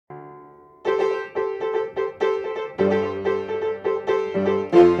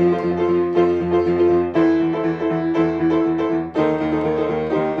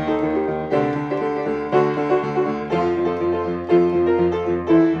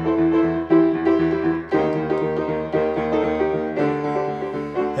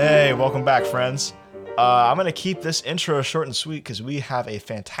Welcome back, friends. I'm going to keep this intro short and sweet because we have a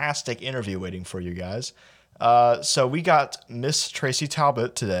fantastic interview waiting for you guys. So we got Miss Traci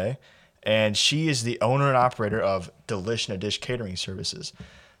Talbott today, and she is the owner and operator of Delish and Dish Catering Services.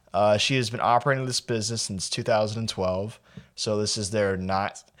 She has been operating this business since 2012, so this is their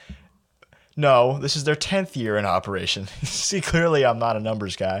 10th year in operation. See, clearly I'm not a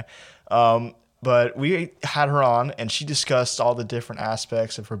numbers guy. But we had her on, and she discussed all the different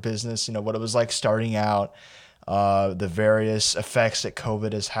aspects of her business, what it was like starting out, the various effects that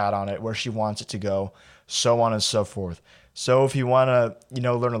COVID has had on it, where she wants it to go, so on and so forth. So if you want to,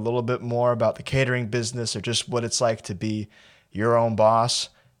 learn a little bit more about the catering business or just what it's like to be your own boss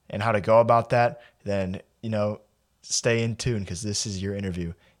and how to go about that, then, stay in tune because this is your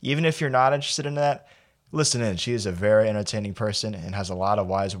interview. Even if you're not interested in that, listen in. She is a very entertaining person and has a lot of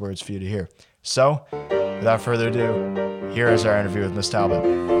wise words for you to hear. So, without further ado, here is our interview with Miss Talbott.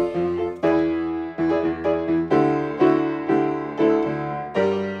 We're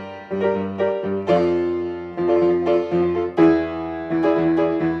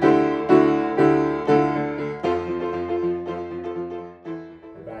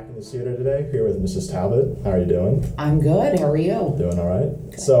back in the studio today, here with Mrs. Talbott. How are you doing? I'm good. How are you? Doing all right.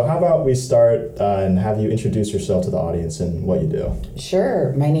 So how about we start and have you introduce yourself to the audience and what you do?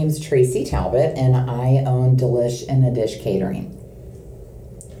 Sure. My name's Traci Talbott, and I own Delish and Dish Catering.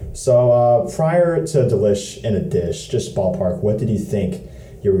 So prior to Delish and a Dish, just ballpark, what did you think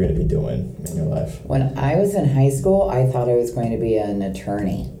you were going to be doing in your life? When I was in high school, I thought I was going to be an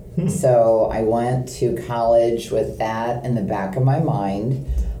attorney. So I went to college with that in the back of my mind.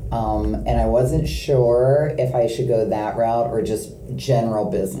 And I wasn't sure if I should go that route or just general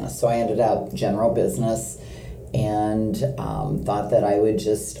business. So I ended up general business and thought that I would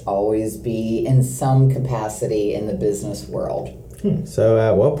just always be in some capacity in the business world. So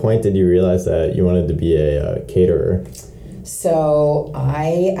at what point did you realize that you wanted to be a caterer? So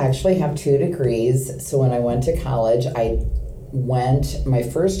I actually have 2 degrees. So when I went to college, my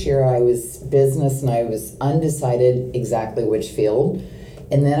first year I was business and I was undecided exactly which field.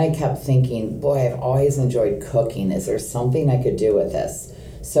 And then I kept thinking, boy, I've always enjoyed cooking. Is there something I could do with this?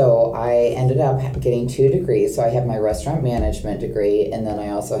 So I ended up getting 2 degrees. So I have my restaurant management degree, and then I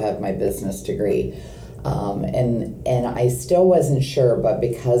also have my business degree. And I still wasn't sure, but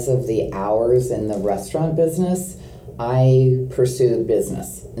because of the hours in the restaurant business, I pursued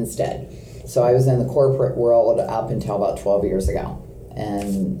business instead. So I was in the corporate world up until about 12 years ago,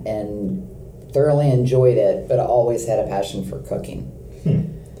 and thoroughly enjoyed it, but I always had a passion for cooking.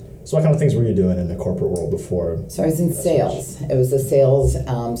 So what kind of things were you doing in the corporate world before? So I was in sales. It was a sales,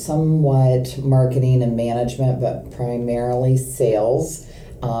 somewhat marketing and management, but primarily sales.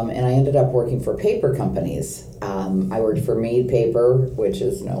 And I ended up working for paper companies. I worked for Mead Paper, which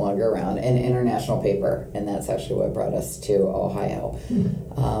is no longer around, and International Paper, and that's actually what brought us to Ohio.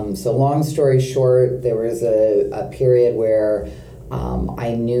 So long story short, there was a period where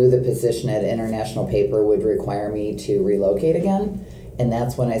I knew the position at International Paper would require me to relocate again. And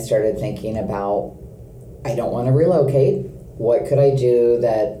that's when I started thinking about, I don't want to relocate. What could I do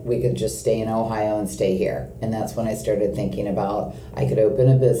that we could just stay in Ohio and stay here? And that's when I started thinking about, I could open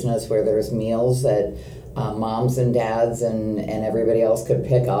a business where there's meals that moms and dads and everybody else could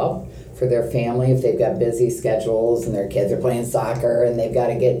pick up for their family if they've got busy schedules and their kids are playing soccer and they've got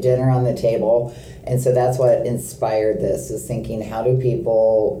to get dinner on the table. And so that's what inspired this, is thinking, how do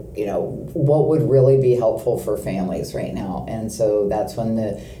people, what would really be helpful for families right now? And so that's when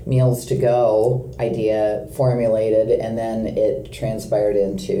the meals to go idea formulated, and then it transpired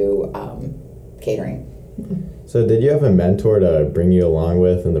into catering. So did you have a mentor to bring you along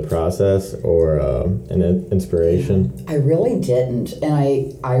with in the process, or an inspiration? I really didn't,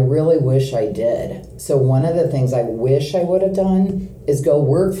 and I really wish I did. So one of the things I wish I would have done is go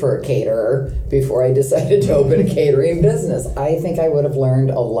work for a caterer before I decided to open a catering business. I think I would have learned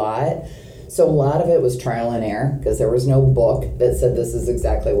a lot. So a lot of it was trial and error, because there was no book that said this is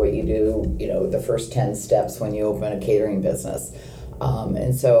exactly what you do, the first 10 steps when you open a catering business.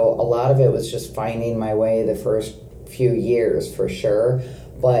 And so a lot of it was just finding my way the first few years, for sure.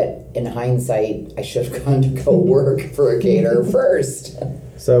 But in hindsight, I should have gone to go work for a caterer first.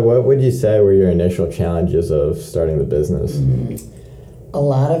 So what would you say were your initial challenges of starting the business? A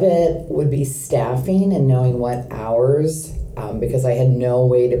lot of it would be staffing and knowing what hours, because I had no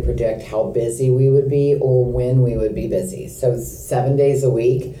way to predict how busy we would be or when we would be busy. So 7 days a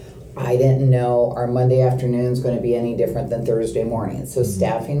week, I didn't know our Monday afternoon is going to be any different than Thursday morning. So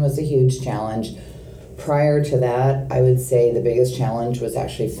staffing was a huge challenge. Prior to that, I would say the biggest challenge was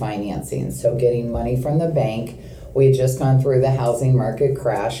actually financing. So getting money from the bank We had just gone through the housing market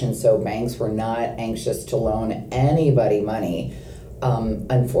crash, and so banks were not anxious to loan anybody money.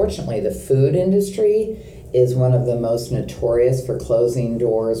 Unfortunately, the food industry is one of the most notorious for closing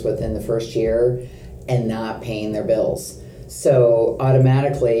doors within the first year and not paying their bills. So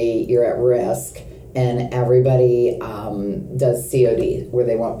automatically you're at risk, and everybody does COD, where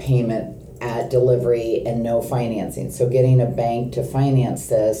they want payment at delivery and no financing. So getting a bank to finance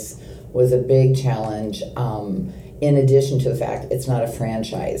this was a big challenge, in addition to the fact it's not a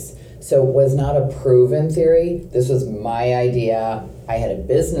franchise. So it was not a proven theory. This was my idea. I had a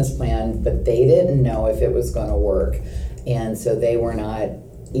business plan, but they didn't know if it was going to work. And so they were not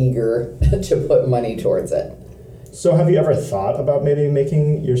eager to put money towards it. So have you ever thought about maybe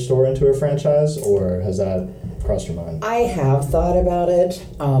making your store into a franchise, or has that crossed your mind? I have thought about it.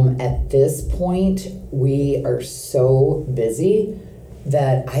 At this point, we are so busy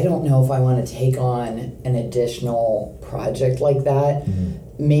that I don't know if I want to take on an additional project like that. Mm-hmm.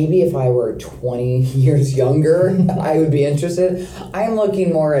 Maybe if I were 20 years younger, I would be interested. I'm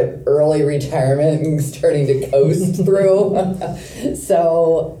looking more at early retirement and starting to coast through.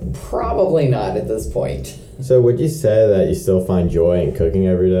 So probably not at this point. So would you say that you still find joy in cooking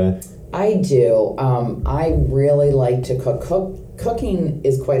every day? I do. I really like to cook. Cooking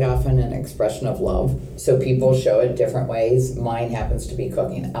is quite often an expression of love, so people show it different ways. Mine happens to be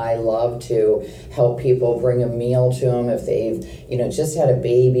cooking. I love to help people, bring a meal to them if they've, just had a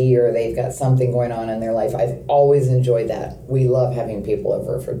baby or they've got something going on in their life. I've always enjoyed that. We love having people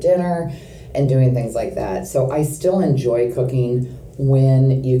over for dinner and doing things like that. So I still enjoy cooking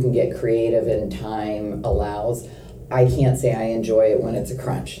when you can get creative and time allows. I can't say I enjoy it when it's a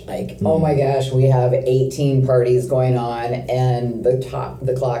crunch. Like, oh my gosh, we have 18 parties going on and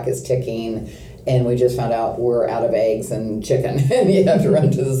the clock is ticking and we just found out we're out of eggs and chicken and you have to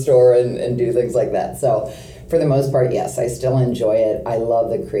run to the store and do things like that. So for the most part, yes, I still enjoy it. I love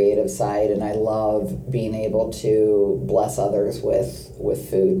the creative side and I love being able to bless others with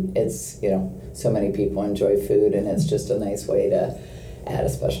food. It's, so many people enjoy food and it's just a nice way to add a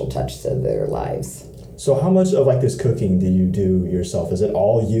special touch to their lives. So how much of this cooking do you do yourself? Is it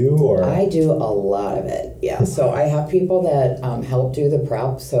all you, or? I do a lot of it, yeah. So I have people that help do the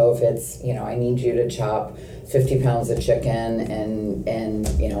prep. So if it's, I need you to chop 50 pounds of chicken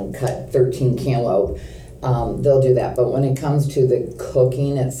and cut 13 cantaloupe, they'll do that. But when it comes to the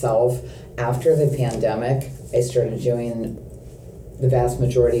cooking itself, after the pandemic, I started doing the vast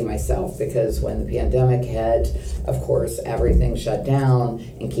majority myself, because when the pandemic hit, of course, everything shut down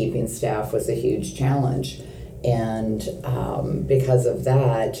and keeping staff was a huge challenge. And because of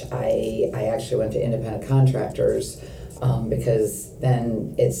that, I actually went to independent contractors because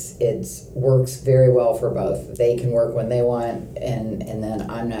then it works very well for both. They can work when they want, and then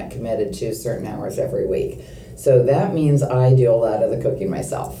I'm not committed to certain hours every week. So that means I do a lot of the cooking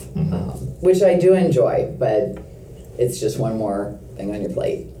myself, which I do enjoy, but it's just one more thing on your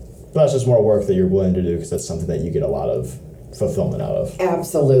plate. But that's just more work that you're willing to do because that's something that you get a lot of fulfillment out of.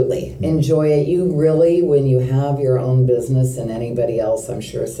 Absolutely. Enjoy it. You really, when you have your own business, and anybody else I'm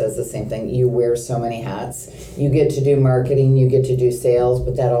sure says the same thing, you wear so many hats. You get to do marketing, you get to do sales,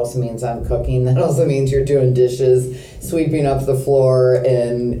 but that also means I'm cooking. That also means you're doing dishes, sweeping up the floor,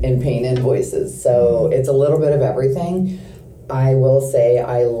 and paying invoices. So it's a little bit of everything. I will say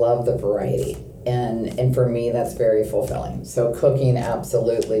I love the variety. And for me, that's very fulfilling. So cooking,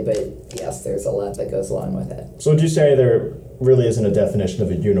 absolutely, but yes, there's a lot that goes along with it. So would you say there really isn't a definition of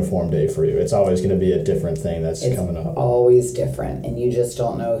a uniform day for you? It's always going to be a different thing that's coming up. Always different, and you just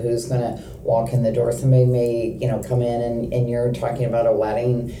don't know who's going to walk in the door. Somebody may, come in and you're talking about a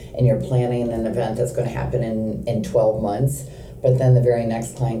wedding and you're planning an event that's going to happen in 12 months. But then the very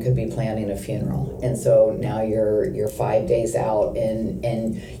next client could be planning a funeral. And so now you're 5 days out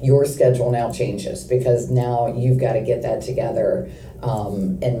and your schedule now changes because now you've got to get that together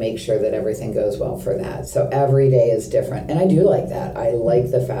and make sure that everything goes well for that. So every day is different. And I do like that. I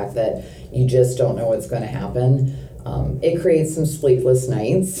like the fact that you just don't know what's going to happen. It creates some sleepless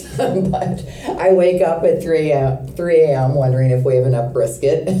nights, but I wake up at 3 a.m. wondering if we have enough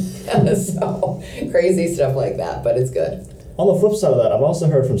brisket. So crazy stuff like that, but it's good. On the flip side of that, I've also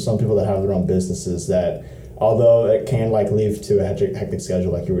heard from some people that have their own businesses that although it can lead to a hectic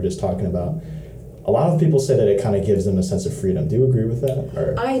schedule like you were just talking about, a lot of people say that it kind of gives them a sense of freedom. Do you agree with that?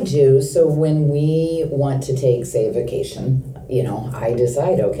 Or? I do. So when we want to take, say, a vacation, I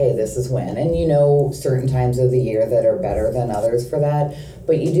decide, okay, this is when. And certain times of the year that are better than others for that.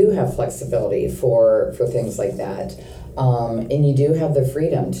 But you do have flexibility for things like that. And you do have the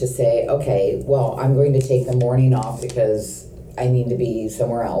freedom to say, okay, well, I'm going to take the morning off because I need to be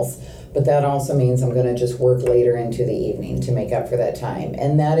somewhere else. but that also means I'm going to just work later into the evening to make up for that time.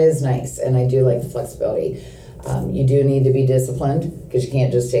 And that is nice. And I do like the flexibility. You do need to be disciplined because you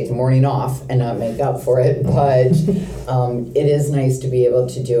can't just take the morning off and not make up for it. But it is nice to be able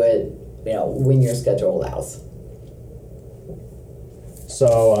to do it, when your schedule allows.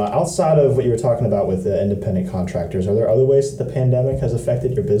 So outside of what you were talking about with the independent contractors, are there other ways that the pandemic has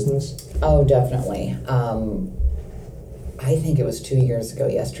affected your business? Oh, definitely. I think it was 2 years ago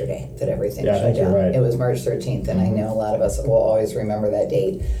yesterday that everything shut down. I think you're right. It was March 13th, and I know a lot of us will always remember that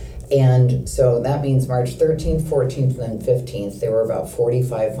date. And so that means March 13th, 14th, and 15th, there were about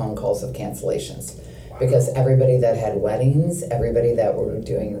 45 phone calls of cancellations. Because everybody that had weddings, everybody that were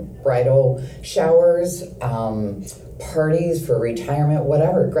doing bridal showers, parties for retirement,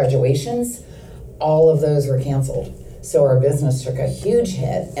 whatever, graduations, all of those were canceled. So our business took a huge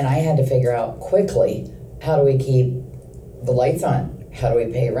hit, and I had to figure out quickly, how do we keep the lights on? How do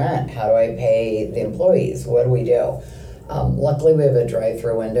we pay rent? How do I pay the employees? What do we do? Luckily, we have a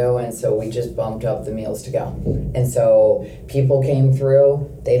drive-through window, and so we just bumped up the meals to go. And so people came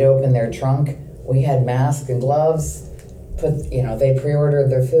through, they'd open their trunk. We had masks and gloves. They pre-ordered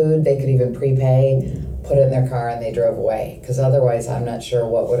their food. They could even prepay, put it in their car, and they drove away. Because otherwise, I'm not sure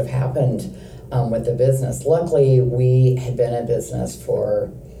what would have happened with the business. Luckily, we had been in business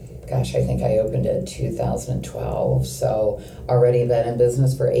for, I think I opened it in 2012. So already been in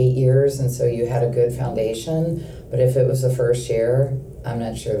business for 8 years, and so you had a good foundation. But if it was the first year, I'm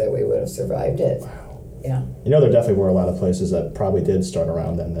not sure that we would have survived it. Wow. Yeah. There definitely were a lot of places that probably did start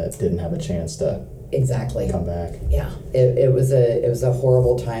around then that didn't have a chance to come back. Yeah. It was a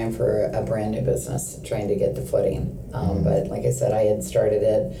horrible time for a brand new business trying to get the footing. But like I said, I had started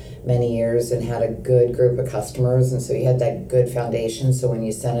it many years and had a good group of customers, and so you had that good foundation. So when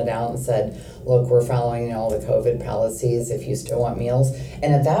you sent it out and said, look, we're following all the COVID policies if you still want meals.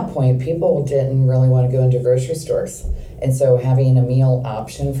 And at that point, people didn't really want to go into grocery stores. And so having a meal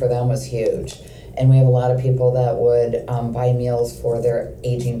option for them was huge. And we have a lot of people that would buy meals for their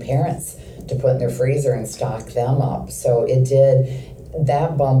aging parents to put in their freezer and stock them up. So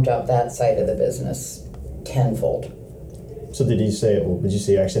that bumped up that side of the business tenfold. So did you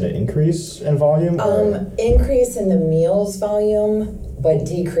see actually an increase in volume? Increase in the meals volume, but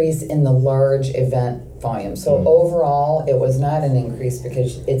decrease in the large event volume. So overall, it was not an increase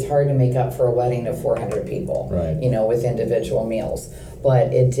because it's hard to make up for a wedding of 400 people, right? With individual meals.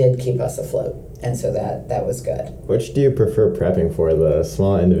 But it did keep us afloat, and so that was good. Which do you prefer prepping for, the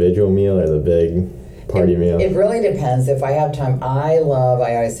small individual meal or the big party meal? It really depends. If I have time, I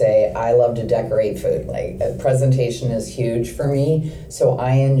always say I love to decorate food. Like, presentation is huge for me, so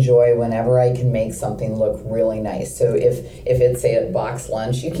I enjoy whenever I can make something look really nice. So if it's, say, a box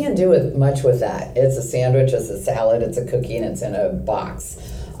lunch, you can't do much with that. It's a sandwich, it's a salad, it's a cookie, and it's in a box.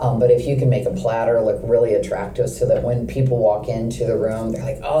 But if you can make a platter look really attractive so that when people walk into the room, they're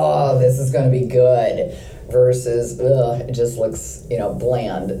like, oh, this is going to be good, versus, it just looks,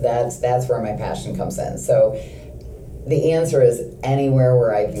 bland. That's where my passion comes in. So the answer is anywhere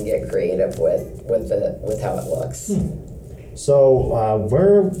where I can get creative with how it looks. So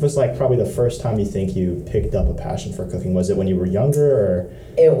where was probably the first time you think you picked up a passion for cooking? Was it when you were younger, or?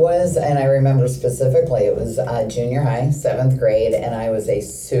 It was, and I remember specifically, it was junior high, 7th grade, and I was a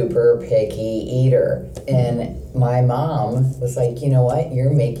super picky eater. And my mom was like, you know what, you're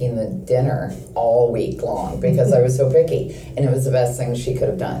making the dinner all week long, because I was so picky. And it was the best thing she could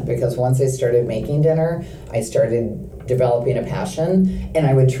have done, because once I started making dinner, I started developing a passion, and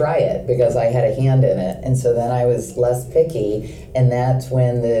I would try it because I had a hand in it. And so then I was less picky, and that's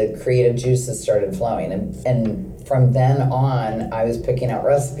when the creative juices started flowing. And from then on, I was picking out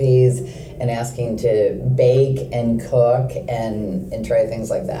recipes and asking to bake and cook and try things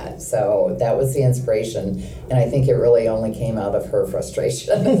like that. So that was the inspiration, and I think it really only came out of her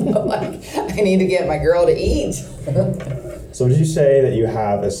frustration. Like, I need to get my girl to eat. So did you say that you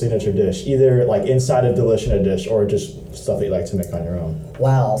have a signature dish, either inside of Delish in a dish, or just stuff that you like to make on your own?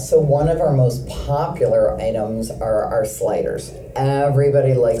 Wow, so one of our most popular items are our sliders.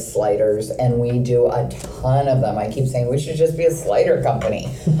 Everybody likes sliders, and we do a ton of them. I keep saying we should just be a slider company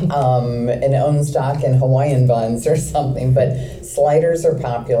and own stock in Hawaiian buns or something. But sliders are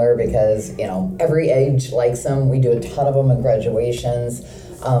popular because, every age likes them. We do a ton of them at graduations.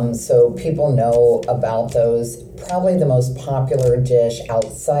 So people know about those. Probably the most popular dish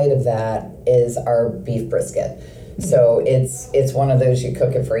outside of that is our beef brisket. So it's one of those, you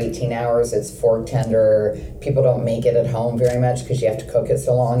cook it for 18 hours. It's fork tender. People don't make it at home very much because you have to cook it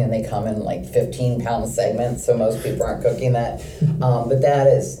so long, and they come in like 15-pound segments. So most people aren't cooking that. But that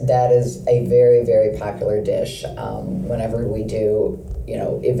is a very, very popular dish. Whenever we do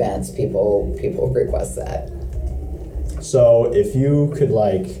events, people request that. So if you could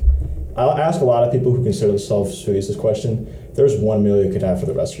I'll ask a lot of people who consider themselves foodies this question. If there's one meal you could have for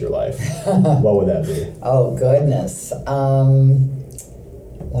the rest of your life, what would that be? Oh, goodness.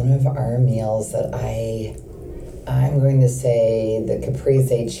 One of our meals that I'm going to say the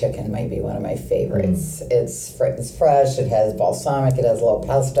caprese chicken might be one of my favorites. It's fresh. It has balsamic. It has a little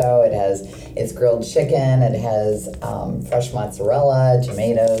pesto. It's grilled chicken. It has fresh mozzarella,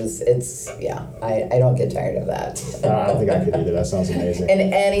 tomatoes. I don't get tired of that. I don't think I could either. That sounds amazing.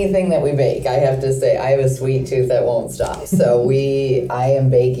 And anything that we bake, I have to say, I have a sweet tooth that won't stop. So I am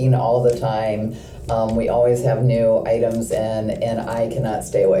baking all the time. We always have new items in, and I cannot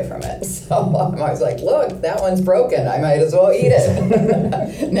stay away from it. So I'm always like, look, that one's broken. I might as well eat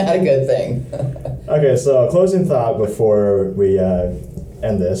it. Not a good thing. Okay, so closing thought before we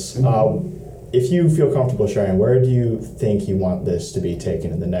end this. If you feel comfortable sharing, where do you think you want this to be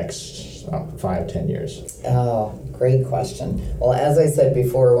taken in the next 5-10 years? Oh, great question. Well, as I said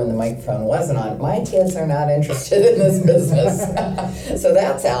before when the microphone wasn't on, my kids are not interested in this business. So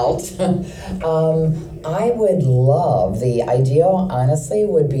that's out. I would love, the ideal, honestly,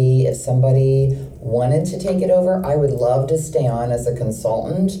 would be if somebody wanted to take it over, I would love to stay on as a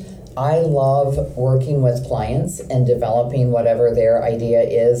consultant. I love working with clients and developing whatever their idea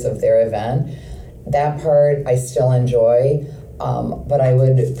is of their event. That part I still enjoy. But I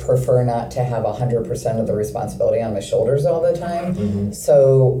would prefer not to have 100% of the responsibility on my shoulders all the time. Mm-hmm.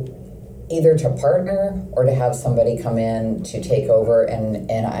 So either to partner or to have somebody come in to take over,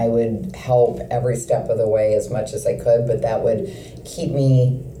 and I would help every step of the way as much as I could, but that would keep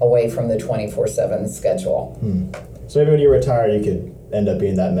me away from the 24/7 schedule. So maybe when you retire, you could end up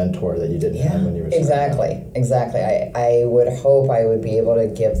being that mentor that you didn't have when you were starting. Exactly. I would hope I would be able to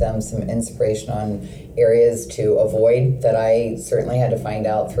give them some inspiration on areas to avoid that I certainly had to find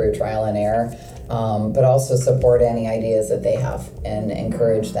out through trial and error, but also support any ideas that they have and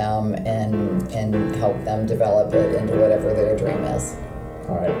encourage them and help them develop it into whatever their dream is.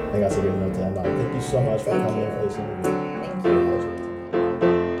 All right, I think that's a good note to end on. Thank you so much for coming in for this interview. Thank you.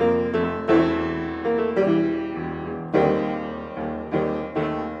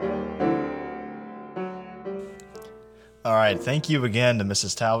 All right, thank you again to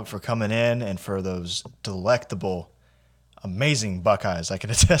Mrs. Talbott for coming in and for those delectable, amazing Buckeyes. I can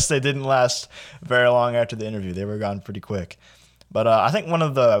attest they didn't last very long after the interview. They were gone pretty quick. But I think one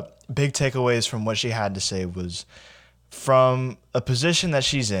of the big takeaways from what she had to say was from a position that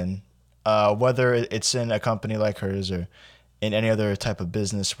she's in, whether it's in a company like hers or in any other type of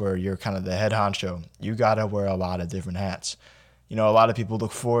business where you're kind of the head honcho, you got to wear a lot of different hats. A lot of people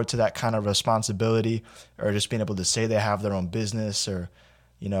look forward to that kind of responsibility or just being able to say they have their own business or,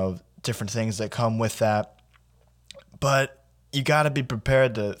 different things that come with that. But you got to be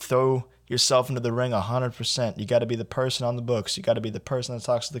prepared to throw yourself into the ring 100%. You got to be the person on the books. You got to be the person that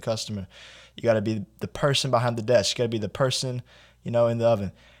talks to the customer. You got to be the person behind the desk. You got to be the person, in the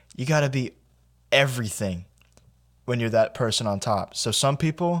oven. You got to be everything when you're that person on top. So some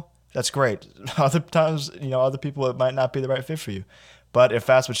people, that's great. Other times, other people, it might not be the right fit for you. But if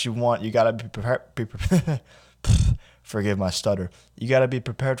that's what you want, you got to be prepared. Forgive my stutter. You got to be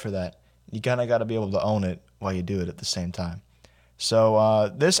prepared for that. You kind of got to be able to own it while you do it at the same time.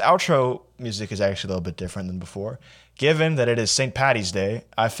 So this outro music is actually a little bit different than before. Given that it is St. Paddy's Day,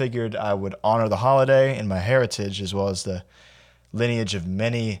 I figured I would honor the holiday and my heritage as well as the lineage of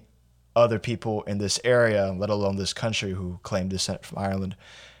many other people in this area, let alone this country, who claim descent from Ireland,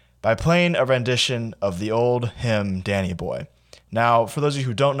 by playing a rendition of the old hymn, Danny Boy. Now, for those of you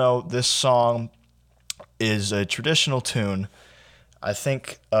who don't know, this song is a traditional tune. I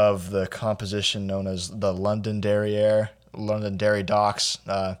think of the composition known as the London Dairy Docks.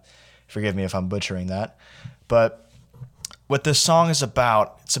 Forgive me if I'm butchering that. But what this song is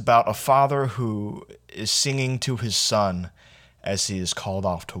about, it's about a father who is singing to his son as he is called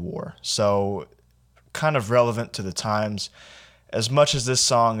off to war. So kind of relevant to the times. As much as this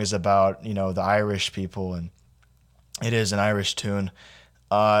song is about, the Irish people, and it is an Irish tune,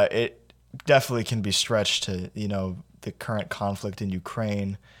 it definitely can be stretched to, the current conflict in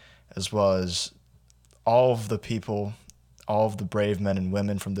Ukraine, as well as all of the people, all of the brave men and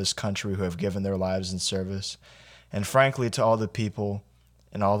women from this country who have given their lives in service, and frankly to all the people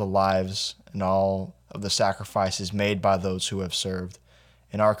and all the lives and all of the sacrifices made by those who have served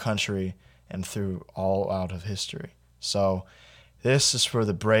in our country and through all out of history. So this is for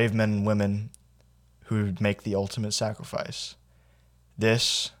the brave men and women who make the ultimate sacrifice.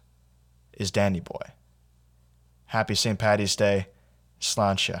 This is Danny Boy. Happy St. Paddy's Day.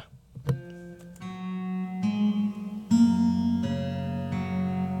 Sláinte.